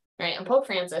know, right? And Pope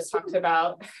Francis talks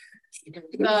about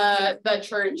the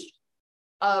church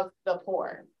of the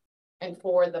poor and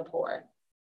for the poor,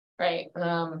 right?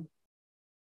 And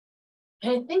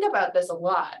I think about this a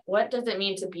lot. What does it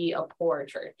mean to be a poor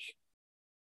church?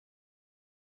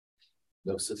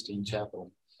 No Sistine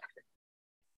Chapel.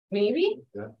 Maybe?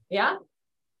 Yeah?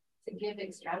 To give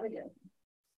extravagant.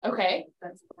 Okay.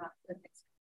 That's not the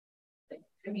thing.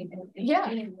 I mean, yeah.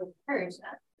 Encourage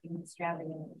that.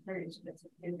 Extravagant, encourage, but to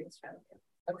give extravagant.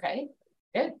 Okay.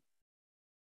 Good.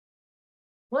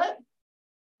 What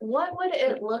would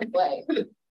it look like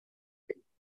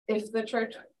if the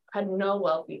church had no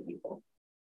wealthy people?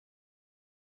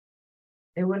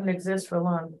 It wouldn't exist for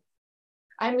long.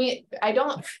 I mean,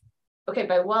 okay,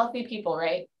 by wealthy people,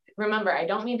 right? Remember, I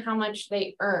don't mean how much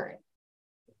they earn,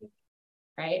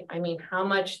 right? I mean how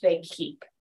much they keep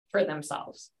for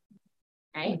themselves,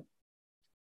 right?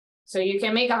 So you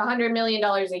can make $100 million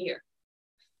a year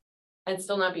and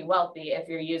still not be wealthy if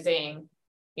you're using,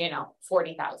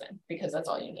 40,000, because that's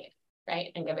all you need,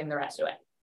 right? And giving the rest away,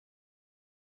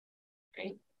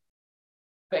 right?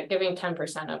 but giving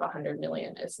 10% of 100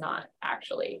 million is not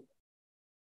actually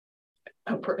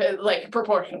like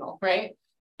proportional, right?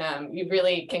 You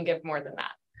really can give more than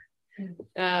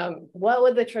that. What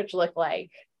would the church look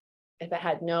like if it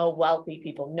had no wealthy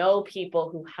people, no people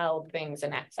who held things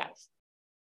in excess?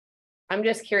 I'm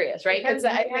just curious, right? Because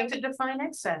I have to define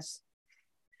excess.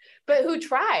 But who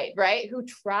tried, right? Who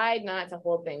tried not to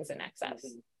hold things in excess?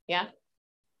 Yeah.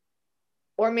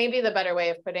 Or maybe the better way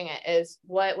of putting it is,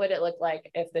 what would it look like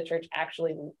if the church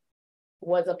actually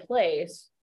was a place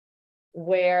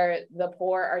where the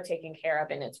poor are taken care of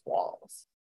in its walls,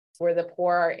 where the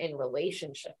poor are in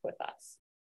relationship with us?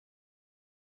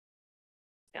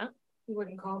 Yeah. You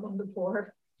wouldn't call them the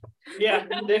poor. Yeah.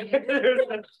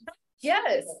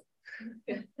 Yes.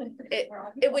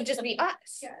 It would just be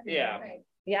us. Yeah.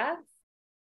 Yeah.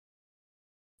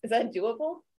 Is that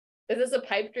doable? Is this a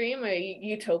pipe dream, a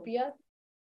utopia?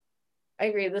 I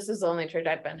agree. This is the only church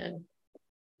I've been in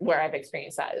where I've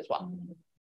experienced that as well.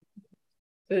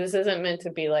 So this isn't meant to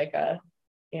be like a,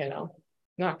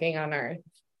 knocking on our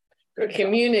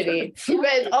community, but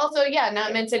it's also,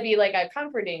 not meant to be like a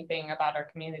comforting thing about our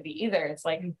community either. It's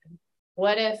like,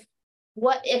 what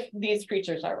if these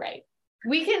preachers are right?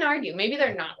 We can argue, maybe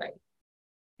they're not right.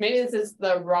 Maybe this is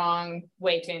the wrong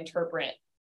way to interpret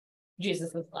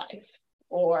Jesus's life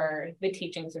or the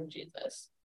teachings of Jesus.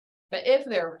 But if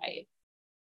they're right,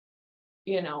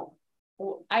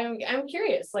 I'm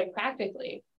curious, like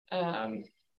practically,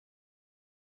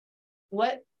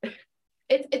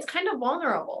 it's kind of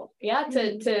vulnerable,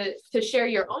 to share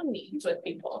your own needs with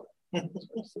people,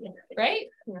 right?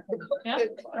 Yeah.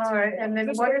 All right, and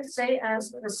then what if they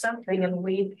ask for something and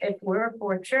if we're a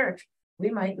poor church, we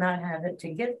might not have it to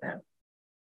give them.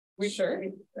 We sure.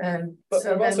 And but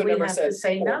so we've also then we never have said to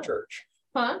say poor no. church.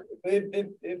 Huh?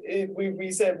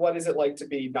 We said, what is it like to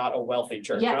be not a wealthy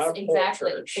church? Yes, not a poor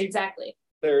exactly. church. Exactly.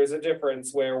 There is a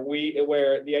difference where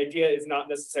the idea is not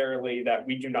necessarily that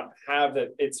we do not have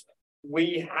that, it's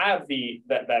we have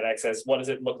that excess. What does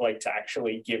it look like to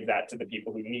actually give that to the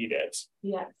people who need it?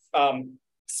 Yes.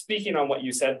 Speaking on what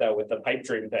you said though with the pipe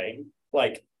dream thing,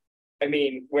 like, I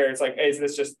mean, where it's like, is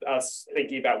this just us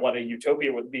thinking about what a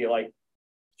utopia would be like?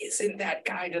 Isn't that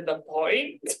kind of the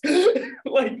point?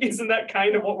 Like, isn't that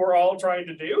kind of what we're all trying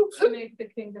to do? To make the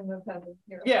kingdom of heaven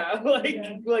here. Yeah,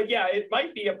 it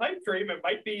might be a pipe dream, it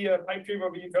might be a pipe dream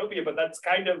of a utopia, but that's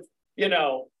kind of,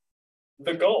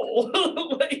 the goal.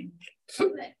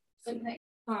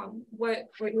 What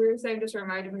you were saying just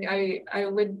reminded me, I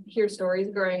would hear stories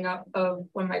growing up of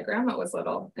when my grandma was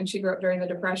little, and she grew up during the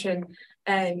Depression,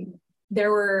 and there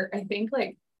were, I think,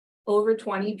 like over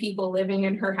 20 people living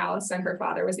in her house, and her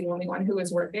father was the only one who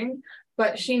was working,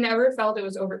 but she never felt it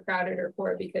was overcrowded or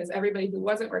poor because everybody who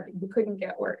wasn't working, who couldn't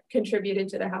get work, contributed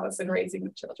to the house and raising the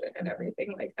children and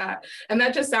everything like that. And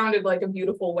that just sounded like a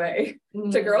beautiful way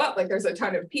to grow up. Like, there's a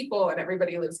ton of people and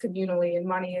everybody lives communally, and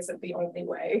money isn't the only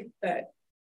way that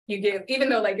you give, even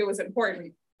though like it was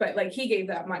important, but like he gave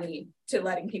that money to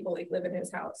letting people like live in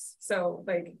his house. So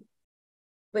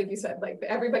like you said, like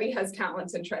everybody has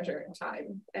talents and treasure and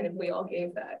time, and if we all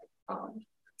gave that,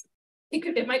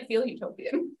 it might feel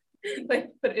utopian,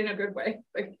 like, but in a good way.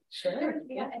 Like, sure.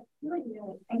 Yeah, I feel like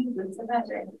any roots of that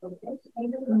are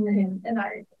in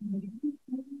our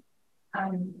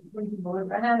when people would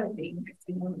run out of things,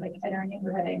 like in our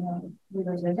neighborhood, I know we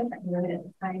lived in a different neighborhood at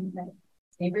the time that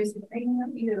neighbors would bring up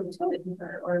either toilet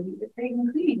paper or we would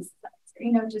bring cleaning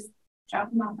supplies, just drop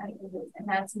them off at neighbors, and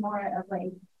that's more of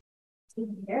like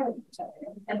taking care of each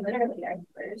other and literally our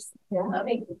neighbors,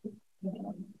 loving,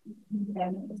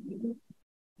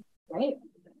 right.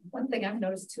 One thing I've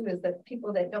noticed too is that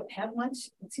people that don't have much,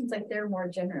 it seems like they're more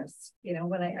generous.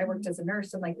 When I worked as a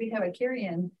nurse, and like we'd have a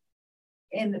carry-in,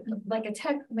 and like a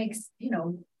tech makes,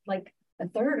 like a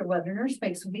third of what a nurse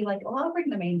makes would be like, oh, I'll bring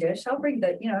the main dish, I'll bring the,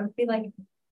 it'd be like,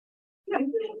 you have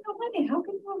no money, how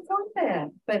can you afford that?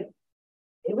 But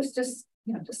it was just,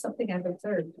 just something I've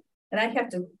observed, and I have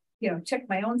to, check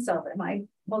my own self. Am I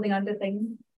holding on to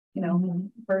things,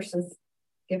 versus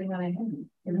giving what I have?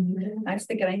 I was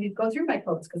thinking I need to go through my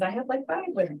coats because I have like 5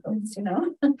 winter coats,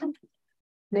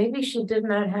 Maybe she did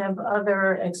not have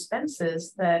other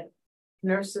expenses that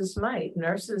nurses might.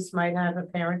 Nurses might have a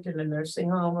parent in a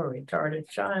nursing home, or a retarded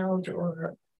child,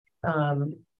 or, I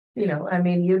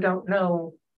mean, you don't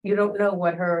know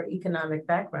what her economic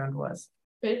background was.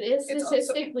 It is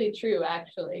statistically true,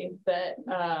 actually, that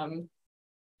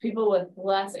people with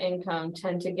less income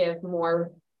tend to give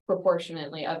more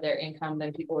proportionately of their income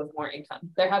than people with more income.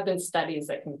 There have been studies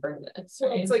that confirm this.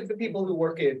 Right? It's like the people who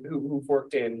worked in who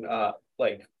worked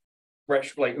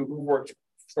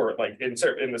for like in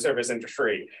the service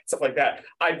industry, stuff like that.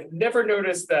 I've never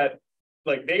noticed that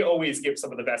like they always give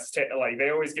some of the best they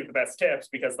always give the best tips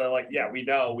because they're like, yeah, we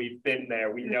know, we've been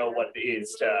there, we know what it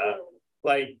is to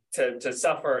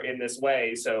suffer in this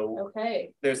way. So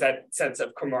there's that sense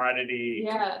of camaraderie.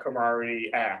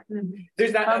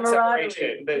 There's that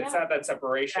separation. It's not that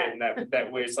separation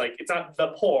that was like, it's not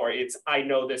the poor, it's I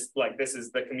know this, like this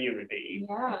is the community.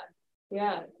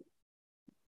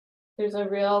 There's a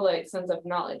real like sense of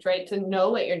knowledge, right? To know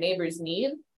what your neighbors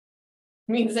need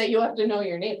means that you have to know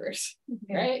your neighbors,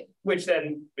 right? Which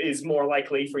then is more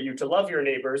likely for you to love your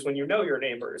neighbors when you know your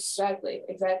neighbors.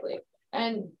 Exactly.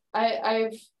 And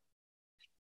I've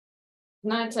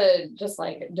not to just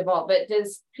like devolve, but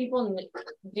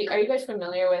are you guys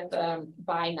familiar with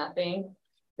Buy Nothing,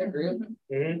 the group?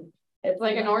 Mm-hmm. It's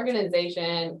like an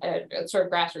organization, a sort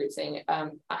of grassroots thing,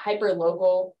 a hyper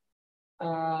local.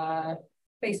 They're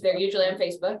usually on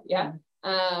Facebook,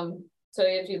 so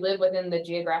if you live within the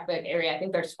geographic area, I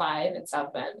think there's 5 in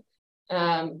South Bend,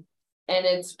 and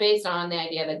it's based on the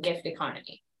idea of a gift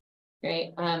economy,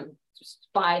 right? Just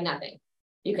buy nothing.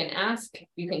 You can ask,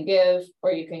 you can give,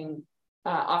 or you can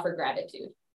offer gratitude.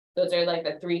 Those are like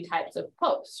the 3 types of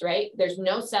posts, right? There's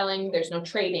no selling, there's no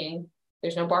trading,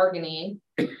 there's no bargaining,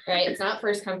 right? It's not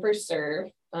first come, first serve.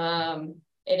 It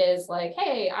is like,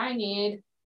 hey, I need,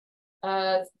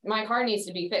 my car needs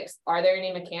to be fixed. Are there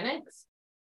any mechanics?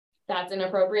 That's an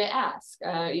appropriate ask.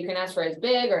 You can ask for as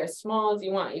big or as small as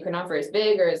you want. You can offer as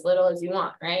big or as little as you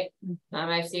want, right?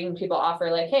 I've seen people offer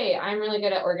like, hey, I'm really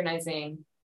good at organizing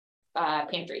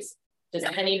pantries. Does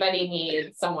anybody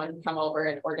need someone to come over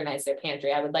and organize their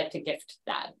pantry? I would like to gift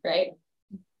that, right?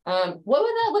 What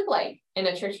would that look like in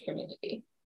a church community,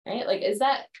 right? Like, is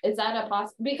that a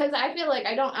possible? Because I feel like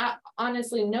I don't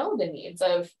honestly know the needs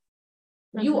of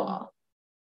you all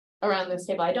around this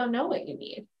table. I don't know what you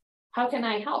need. How can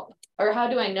I help? Or how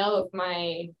do I know if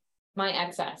my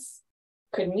excess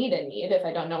could meet a need if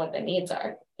I don't know what the needs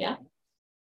are? Yeah.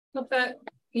 But that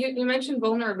you mentioned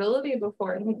vulnerability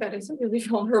before. I think that is a really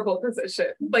vulnerable position.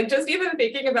 Like just even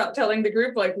thinking about telling the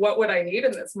group, like, what would I need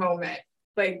in this moment?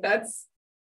 Like that's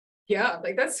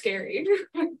scary.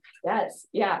 Yes.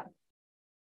 Yeah.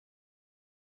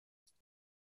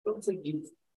 It's like you've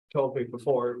told me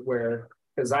before where,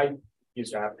 because I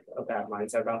used to have a bad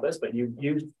mindset about this, but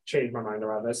you've changed my mind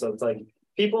around this. So it's like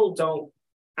people don't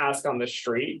ask on the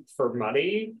street for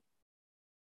money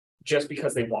just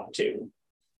because they want to.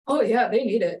 Oh yeah, they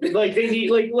need it. Like they need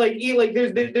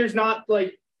there's not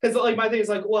like, because like my thing is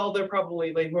like, well, they're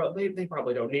probably like, well, they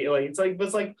probably don't need, like,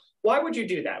 it's like why would you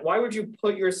do that? Why would you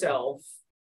put yourself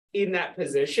in that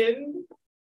position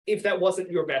if that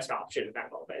wasn't your best option in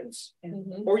that moment,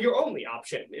 or your only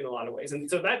option in a lot of ways? And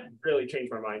so that really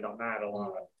changed my mind on that a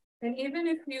lot. And even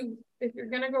if you're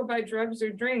gonna go buy drugs or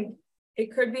drink,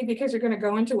 it could be because you're gonna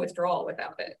go into withdrawal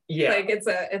without it. Like it's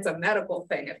a medical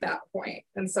thing at that point.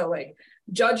 And so like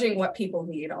judging what people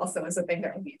need also is a thing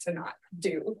that we need to not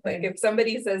do. Like if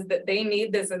somebody says that they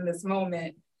need this in this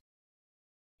moment,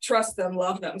 trust them,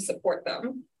 love them, support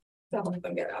them to help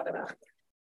them get out of that.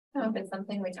 I don't know if it's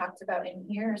something we talked about in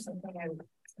here or something I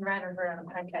read or heard on a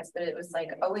podcast, but it was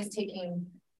like always taking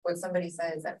what somebody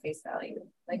says at face value.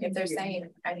 Like if they're saying,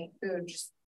 I need food,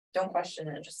 just don't question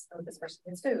it. Just, oh, this person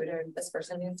needs food, or this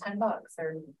person needs $10,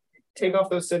 or take off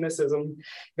those cynicism.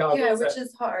 Which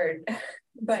is hard.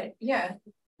 But yeah,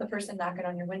 the person knocking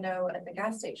on your window at the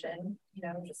gas station,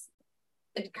 just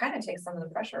it kind of takes some of the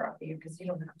pressure off of you because you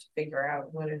don't have to figure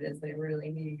out what it is they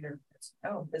really need, or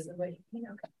this is what you need.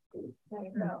 Okay, there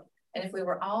you go. And if we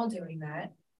were all doing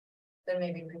that, then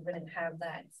maybe we wouldn't have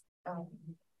that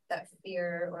that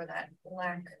fear or that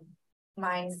lack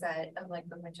mindset of like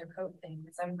the winter coat thing.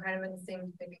 Because I'm kind of in the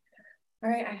same thing. All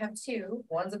right, I have 2.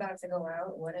 One's about to go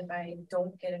out. What if I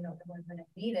don't get another one when I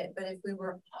need it? But if we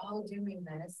were all doing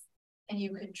this, and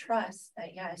you could trust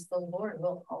that, yes, the Lord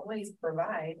will always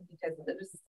provide, because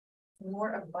there's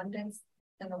more abundance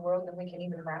in the world than we can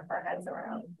even wrap our heads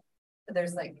around. But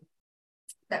there's like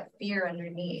that fear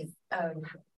underneath of,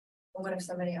 well, what if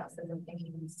somebody else isn't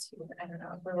thinking this too? I don't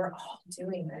know. If we were all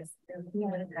doing this, we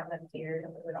wouldn't have that fear,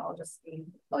 and we would all just be,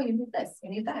 oh, you need this, you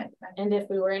need that. And if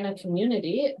we were in a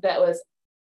community that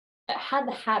had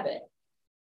the habit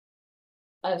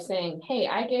of saying, hey,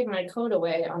 I gave my coat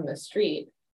away on the street.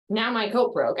 Now my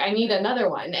coat broke. I need another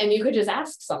one. And you could just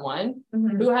ask someone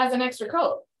who has an extra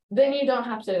coat. Then you don't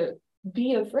have to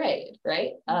be afraid,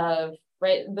 right?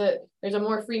 There's a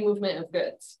more free movement of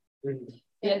goods.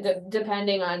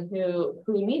 Depending on who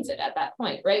needs it at that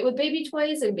point, right? With baby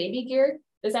toys and baby gear,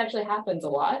 this actually happens a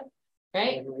lot.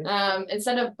 right?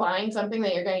 Instead of buying something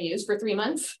that you're going to use for 3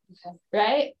 months,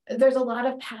 right? There's a lot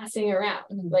of passing around.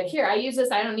 Like, here, I use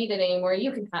this, I don't need it anymore,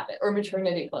 you can have it, or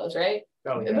maternity clothes, right?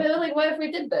 Oh, yeah. But like, what if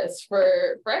we did this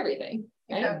for everything?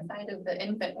 Right? Outside of the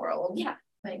infant world. Yeah.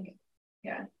 Like,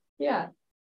 yeah. Yeah.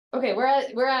 Okay, we're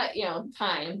at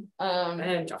time.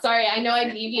 Sorry, I know I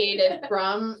deviated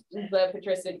from the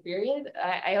patristic period.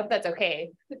 I hope that's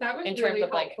okay. That was in terms really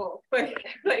of helpful.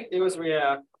 like It was,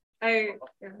 yeah.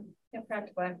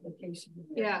 Practical application.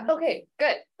 Yeah. okay,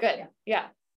 good. Yeah.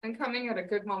 And coming at a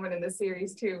good moment in the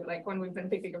series too, like when we've been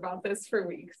thinking about this for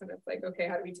weeks, and it's like, okay,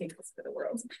 how do we take this to the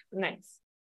world? Nice.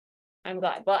 I'm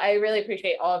glad. Well, I really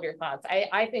appreciate all of your thoughts.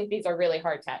 I think these are really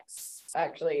hard texts,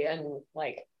 actually, and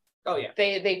like, Oh yeah.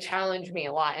 they challenge me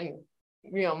a lot, and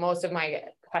most of my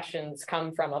questions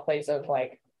come from a place of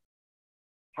like,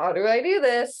 how do I do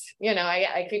this?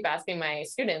 I keep asking my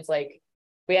students, like,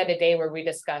 we had a day where we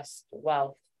discussed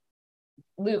wealth,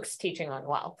 Luke's teaching on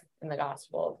wealth in the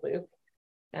Gospel of Luke.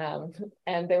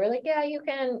 And they were like, yeah, you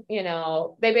can,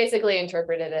 they basically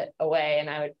interpreted it away. And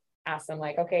I would ask them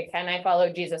like, okay, can I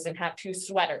follow Jesus and have 2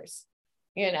 sweaters?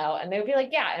 And they would be like,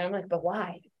 yeah. And I'm like, but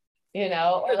why?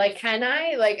 Or like, can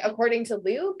I, like, according to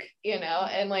Luke,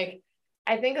 and like,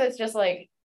 I think it's just like,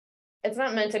 it's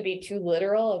not meant to be too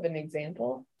literal of an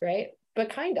example, right? But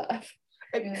kind of,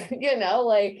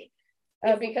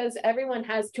 because everyone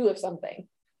has 2 of something.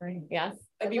 Right. Yeah.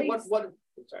 I mean, what,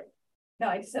 sorry. No,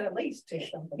 I said at least 2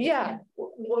 something. Yeah.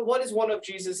 What is one of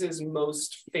Jesus's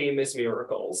most famous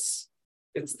miracles?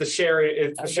 It's the sharing,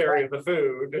 of the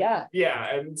food. Yeah.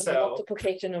 Yeah. And The so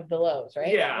multiplication of the loaves,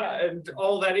 right? Yeah. And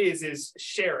all that is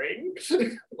sharing.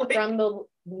 Like, from the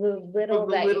little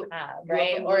that you have,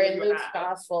 right? Or in Luke's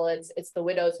gospel, it's the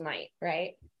widow's mite,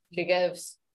 right? She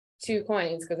gives 2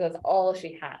 coins because that's all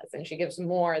she has, and she gives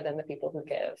more than the people who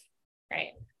give,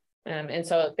 right? And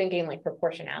so thinking like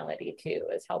proportionality too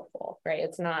is helpful, right?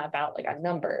 It's not about like a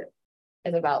number,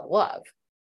 it's about love,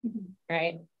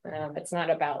 right? It's not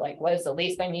about like, what is the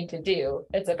least I need to do?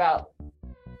 It's about,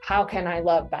 how can I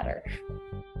love better,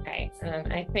 right?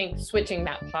 I think switching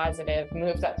that positive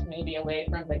moves us maybe away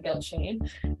from the guilt shame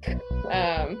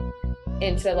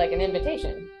into like an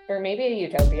invitation, or maybe a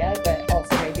utopia, but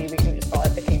also maybe we can just call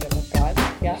it the kingdom of God.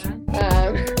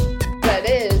 Yeah.